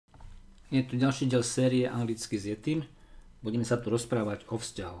Je tu ďalší diel série Anglicky s Yetim. Budeme sa tu rozprávať o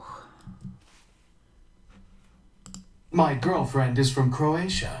vzťahoch. My girlfriend is from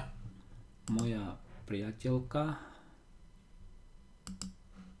Croatia. Moja priateľka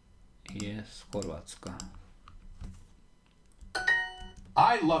je z Chorvátska.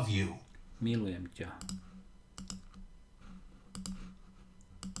 I love you. Milujem ťa.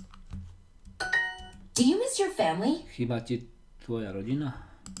 Do you miss your family? Chýba ti tvoja rodina?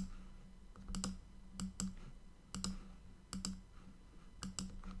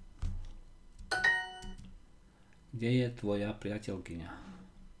 Kde je tvoja priateľkyňa?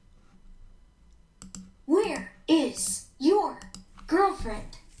 Where is your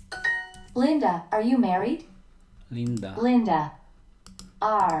girlfriend? Linda, are you married? Linda, Linda,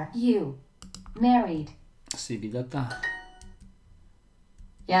 are you married? si vydatá?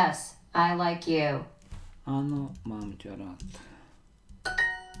 Yes, I like you. Áno, mám ťa rád.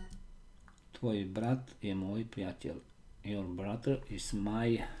 Tvoj brat je môj priateľ. Your brother is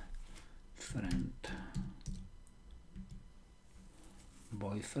my friend.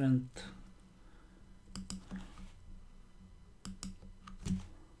 Boyfriend.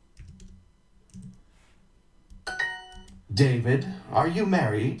 David, are you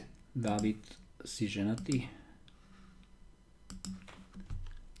married? David, si ženatý?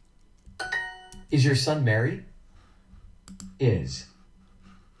 Is your son married? Is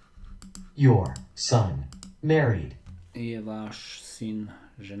your son married? Je váš syn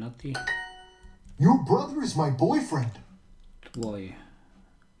ženatý? Your brother is my boyfriend. Tvoj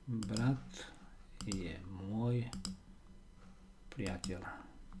brat je môj priateľ.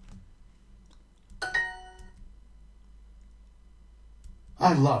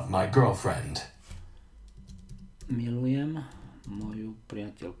 I love my girlfriend. Milujem moju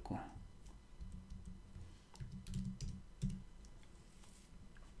priateľku.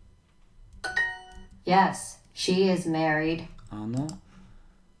 Yes, she is married. Áno,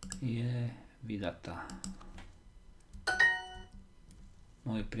 je vydatá.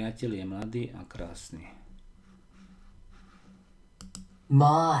 Môj priateľ je mladý a krásny.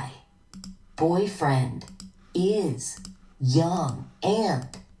 My boyfriend is young and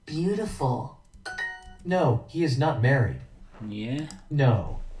beautiful. No, he is not married. Nie,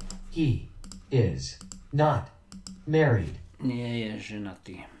 No, he is not married. nie je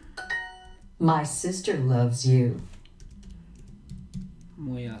ženatý. My sister loves you.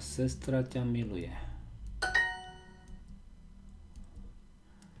 Moja sestra ťa miluje.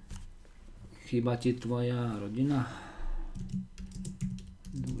 Chýba ti tvoja rodina?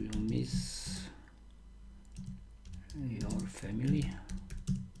 Do you miss your family?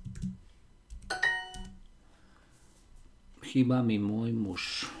 Chýba mi môj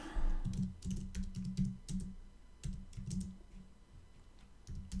muž.